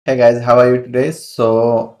Hey guys, how are you today?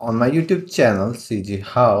 So on my YouTube channel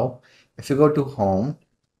CGHOW, if you go to home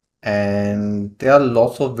and there are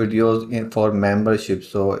lots of videos in for membership.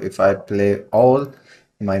 So if I play all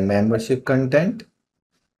my membership content,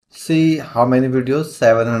 see how many videos?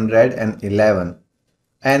 711.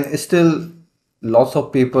 And still lots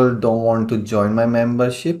of people don't want to join my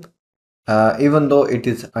membership. Even though it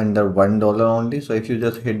is under $1 only. So if you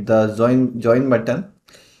just hit the join button,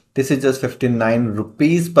 this is just 59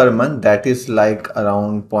 rupees per month. That is like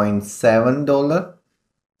around $0.7.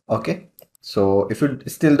 Okay. So if you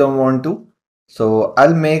still don't want to, so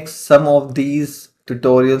I'll make some of these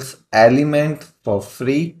tutorials element for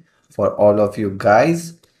free for all of you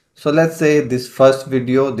guys. So let's say this first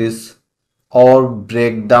video, this or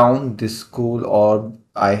breakdown, this cool, or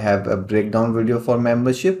I have a breakdown video for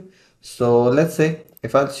membership. So let's say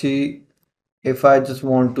if I just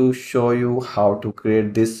want to show you how to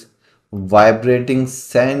create this vibrating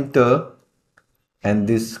center and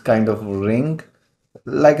this kind of ring,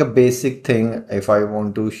 like a basic thing, if I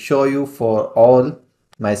want to show you for all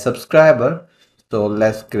my subscriber, so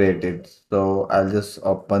let's create it. So I'll just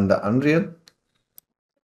open the Unreal.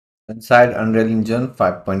 Inside Unreal Engine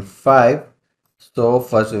 5.5. So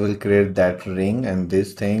first we will create that ring and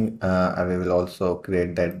this thing, we will also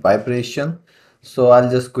create that vibration. So I'll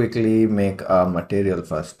just quickly make a material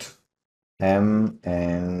first, M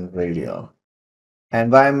and radial.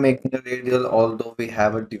 And why I'm making a radial, although we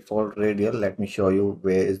have a default radial, let me show you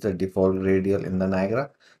where is the default radial in the Niagara.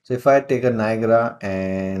 So if I take a Niagara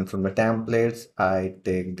and from the templates, I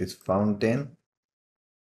take this fountain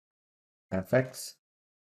FX,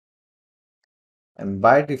 and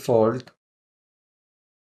by default,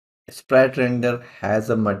 Sprite Render has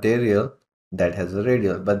a material that has a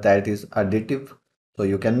radial, but that is additive. So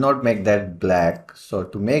you cannot make that black. So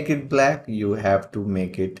to make it black, you have to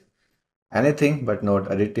make it anything but not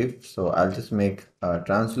additive. So I'll just make a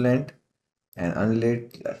translucent and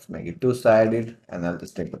unlit. Let's make it two-sided, and I'll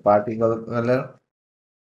just take the particle color,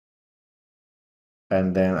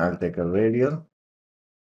 and then I'll take a radial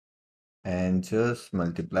and just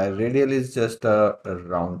multiply. Radial is just a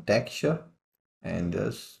round texture, and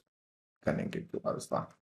just connect it to alpha.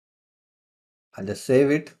 I'll just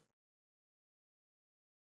save it,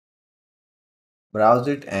 browse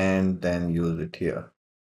it, and then use it here.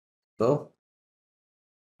 So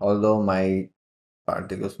although my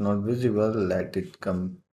particle is not visible, let it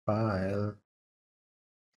compile.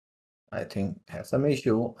 I think has some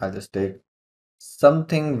issue. I'll just take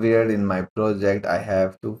something weird in my project. I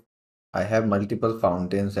have multiple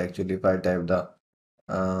fountains actually. If I type the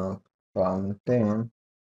fountain,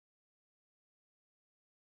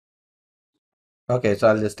 okay, so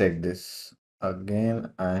I'll just take this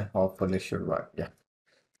again. I hopefully should work. Yeah,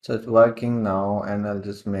 so it's working now, and I'll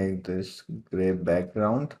just make this gray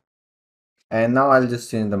background, and now I'll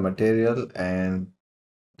just change the material, and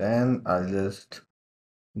then I'll just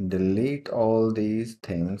delete all these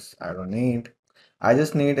things I don't need. I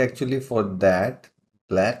just need actually for that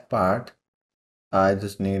black part, I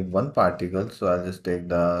just need one particle. So I'll just take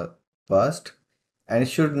the first, and it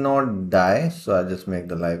should not die. So I'll just make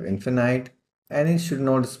the life infinite, and it should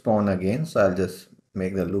not spawn again. So I'll just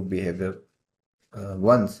make the loop behavior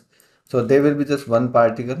once. So there will be just one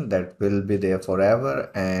particle that will be there forever,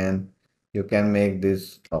 and you can make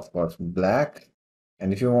this of course black.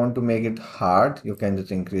 And if you want to make it hard, you can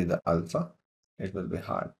just increase the alpha. It will be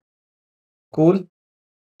hard. Cool.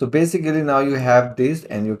 So basically now you have this,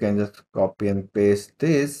 and you can just copy and paste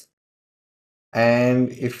this. And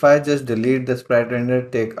if I just delete the sprite render,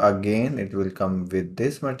 take again, it will come with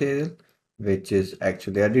this material, which is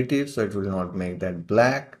actually additive. So it will not make that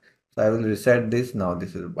black. So I will reset this. Now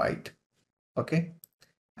this is white. Okay.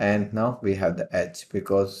 And now we have the edge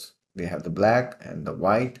because we have the black and the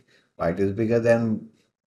white. White is bigger than,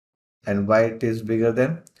 and white is bigger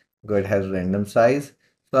than, because it has random size.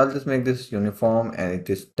 So I'll just make this uniform, and it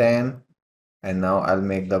is 10. And now I'll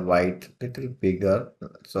make the white little bigger.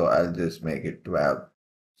 So I'll just make it 12.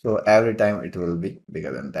 So every time it will be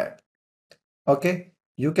bigger than that. Okay.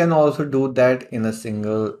 You can also do that in a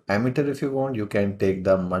single emitter if you want. You can take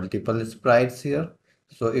the multiple sprites here.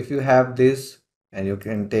 So if you have this, and you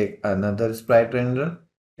can take another sprite render,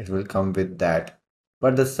 it will come with that.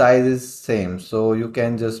 But the size is same. So you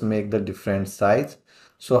can just make the different size.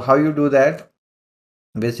 So how you do that?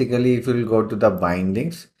 Basically, if you go to the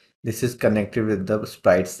bindings, this is connected with the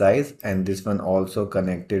sprite size, and this one also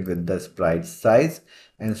connected with the sprite size,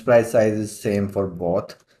 and sprite size is same for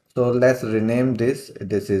both. So let's rename this.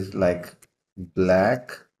 This is like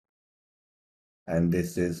black, and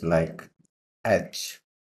this is like edge.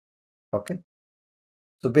 Okay.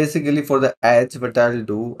 So basically for the edge, what I'll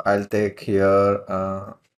do, I'll take here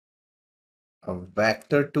a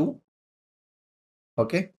vector 2,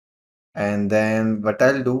 okay? And then what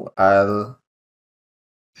I'll do, I'll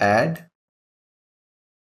add,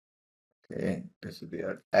 okay, this will be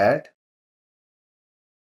an add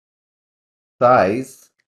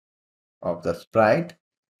size of the sprite.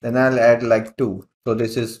 Then I'll add like 2. So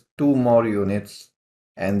this is 2 more units,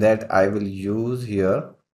 and that I will use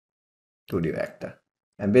here 2D vector.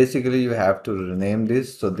 And basically you have to rename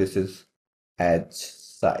this. So this is edge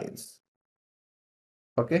size,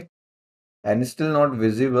 okay? And it's still not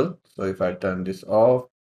visible. So if I turn this off,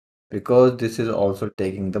 because this is also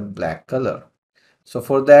taking the black color. So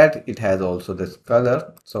for that, it has also this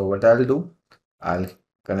color. So what I'll do, I'll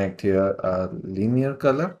connect here a linear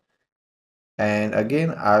color. And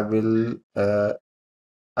again, I'll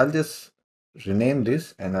just rename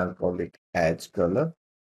this and I'll call it edge color.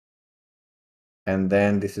 And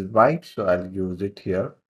then this is white, so I'll use it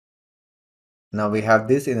here. Now we have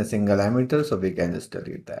this in a single emitter, so we can just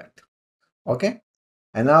delete that. Okay.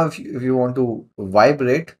 And now if you want to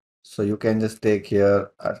vibrate, so you can just take here,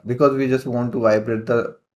 because we just want to vibrate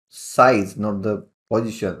the size, not the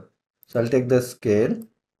position. So I'll take the scale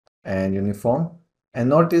and uniform. And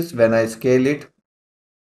notice when I scale it,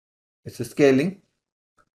 it's scaling,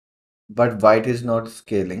 but white is not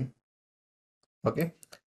scaling. Okay.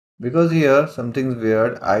 Because here something's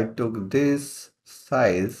weird. I took this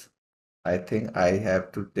size. I think I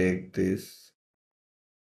have to take this.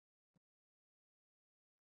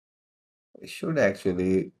 I should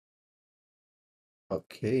actually.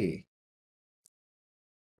 Okay.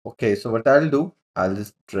 Okay, so what I'll do, I'll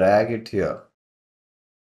just drag it here.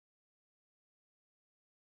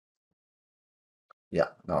 Yeah,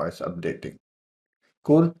 now it's updating.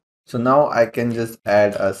 Cool. So now I can just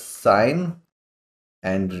add a sine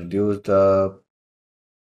and reduce the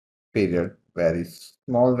period very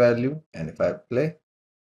small value. And if I play,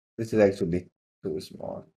 this is actually too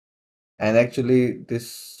small. And actually this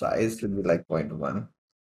size should be like 0.1.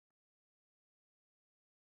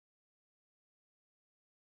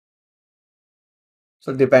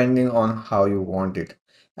 So depending on how you want it.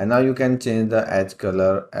 And now you can change the edge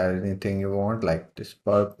color, anything you want, like this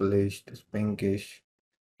purplish, this pinkish,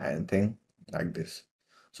 anything like this.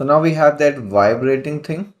 So now we have that vibrating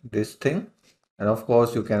thing, this thing. And of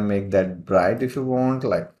course you can make that bright if you want,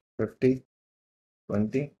 like 50,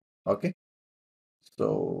 20. Okay.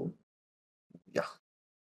 So yeah,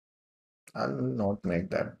 I'll not make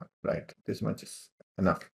that bright. This much is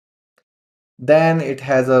enough. Then it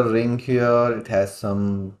has a ring here. It has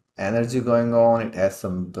some energy going on. It has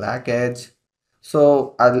some black edge.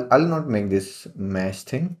 So I'll not make this mesh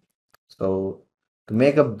thing. So to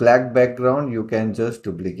make a black background, you can just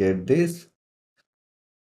duplicate this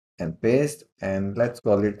and paste, and let's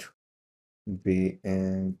call it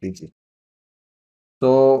BG.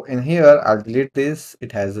 So in here, I'll delete this.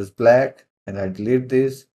 It has this black, and I'll delete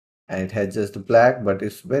this, and it has just black, but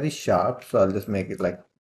it's very sharp. So I'll just make it like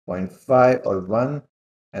 0.5 or 1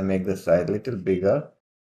 and make the size a little bigger.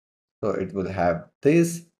 So it will have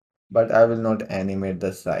this, but I will not animate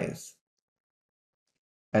the size.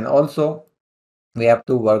 And also we have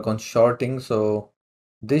to work on shorting. So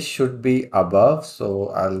this should be above. So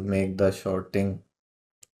I'll make the shorting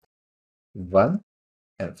 1,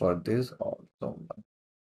 and for this also 1.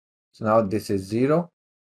 So now this is 0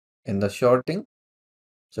 in the shorting.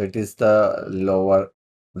 So it is the lower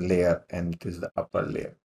layer and it is the upper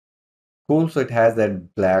layer. Cool. So it has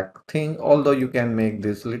that black thing, although you can make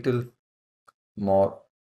this little more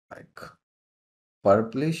like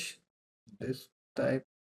purplish, this type.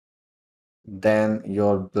 Then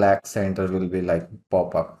your black center will be like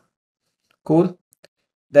pop up. Cool.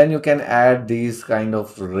 Then you can add these kind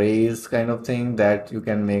of rays kind of thing that you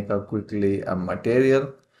can make a quickly a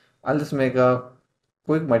material. I'll just make a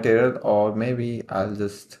quick material, or maybe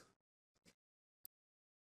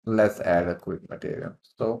let's add a quick material.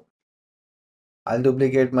 So I'll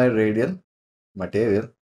duplicate my radial material,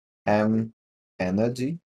 M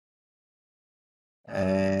energy,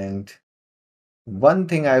 and one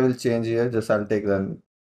thing I will change here, just I'll take the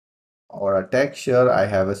or a texture. I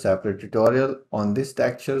have a separate tutorial on this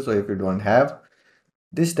texture. So if you don't have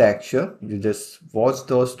this texture, you just watch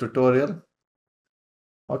those tutorial.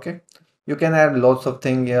 Okay. You can add lots of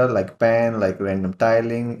things here like pen, like random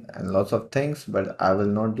tiling and lots of things, but I will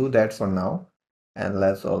not do that for now. And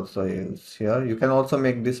let's also use here. You can also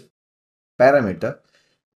make this parameter.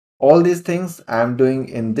 All these things I'm doing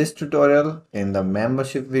in this tutorial in the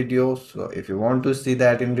membership video. So if you want to see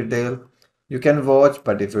that in detail, you can watch.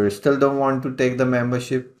 But if you still don't want to take the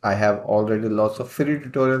membership, I have already lots of free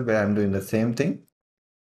tutorial where I'm doing the same thing.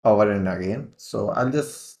 over and again. So I'll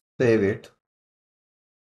just save it.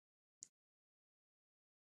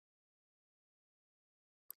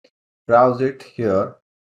 Browse it here.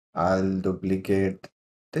 I'll duplicate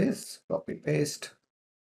this, copy paste,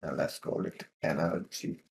 and let's call it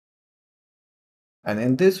energy. And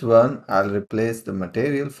in this one, I'll replace the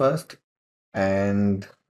material first, and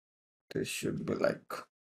this should be like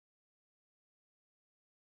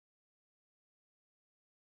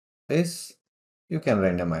this. You can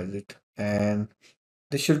randomize it, and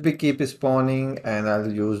this should be keep spawning, and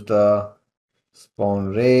I'll use the spawn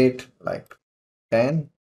rate like 10,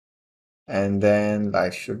 and then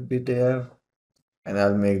light should be there, and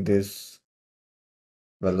I'll make this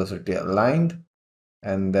velocity aligned,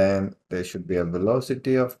 and then there should be a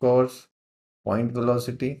velocity, of course, point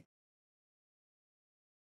velocity,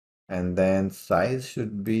 and then size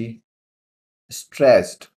should be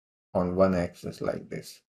stretched on one axis like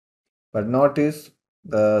this. But notice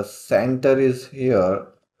the center is here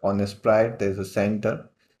on a sprite, there's a center.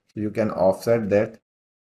 So you can offset that.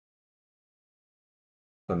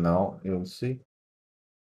 So now you'll see.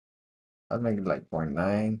 I'll make it like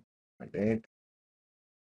 0.9, 0.8.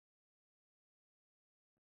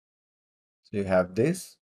 So you have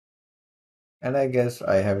this. And I guess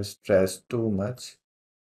I have stressed too much.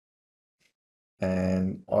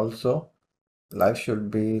 And also life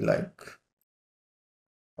should be like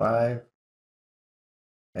 5.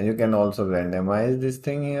 And you can also randomize this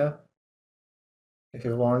thing here if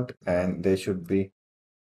you want. And they should be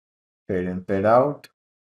fade in, fade out.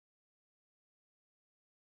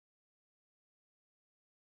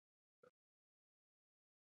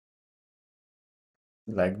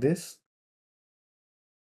 Like this.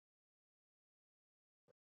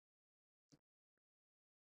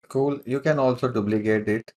 Cool. You can also duplicate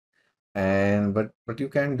it. And but what you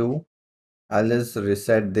can do, I'll just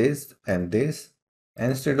reset this and this.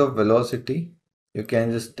 Instead of velocity, you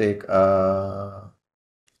can just take a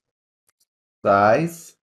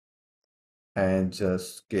size and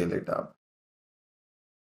just scale it up.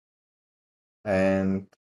 And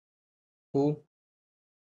cool.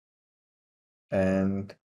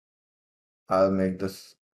 And I'll make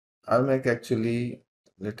actually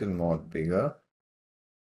little more bigger.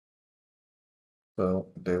 So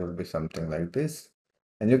there will be something like this.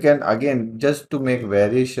 And you can again, just to make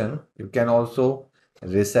variation, you can also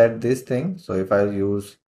reset this thing. So if I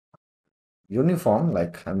use uniform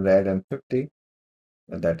like 150,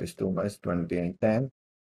 that is too much, 20 and 10.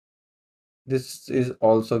 This is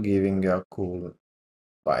also giving you a cool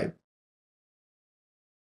vibe.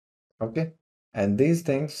 Okay. And these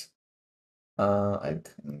things, I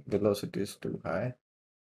think velocity is too high.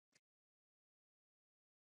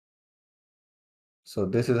 So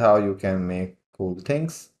this is how you can make cool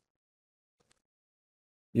things.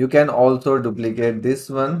 You can also duplicate this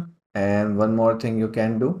one. And one more thing you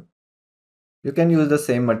can do. You can use the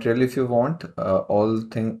same material if you want, or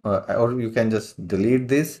you can just delete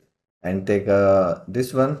this and take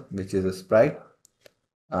this one, which is a sprite,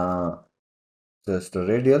 uh, just a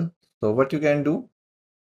radial. So what you can do,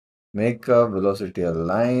 make a velocity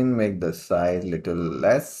align, make the size little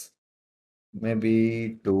less,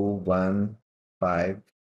 maybe 2, 1, 5,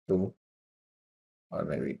 2, or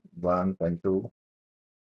maybe 1.2,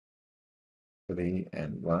 3,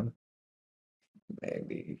 and 1,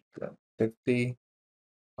 maybe 50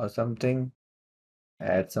 or something.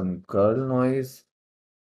 Add some curl noise.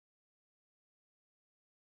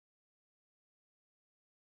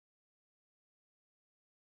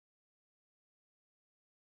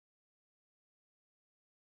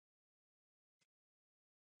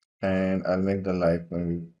 And I'll make the light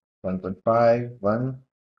maybe 1.5, 1,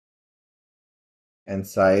 and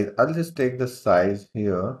size. I'll just take the size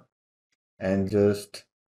here and just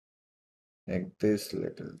make this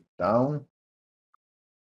little down,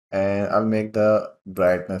 and I'll make the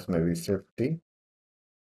brightness maybe 50,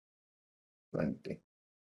 20.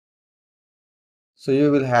 So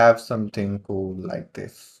you will have something cool like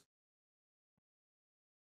this.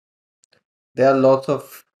 There are lots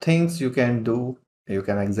of things you can do. You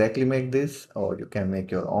can exactly make this, or you can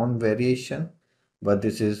make your own variation, but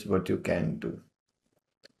this is what you can do.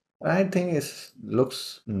 I think it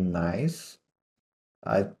looks nice.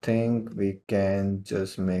 I think we can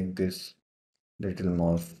just make this little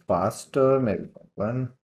more faster, maybe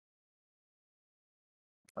 1,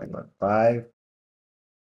 5.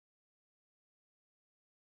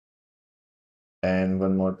 And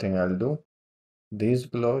one more thing I'll do. These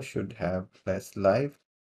below should have less life.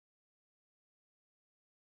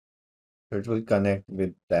 It will connect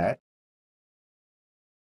with that.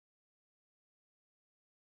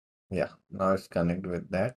 Yeah, now it's connected with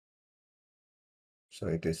that. so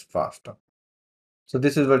it is faster. So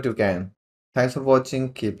this is what you can. Thanks for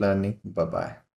watching. Keep learning. Bye bye.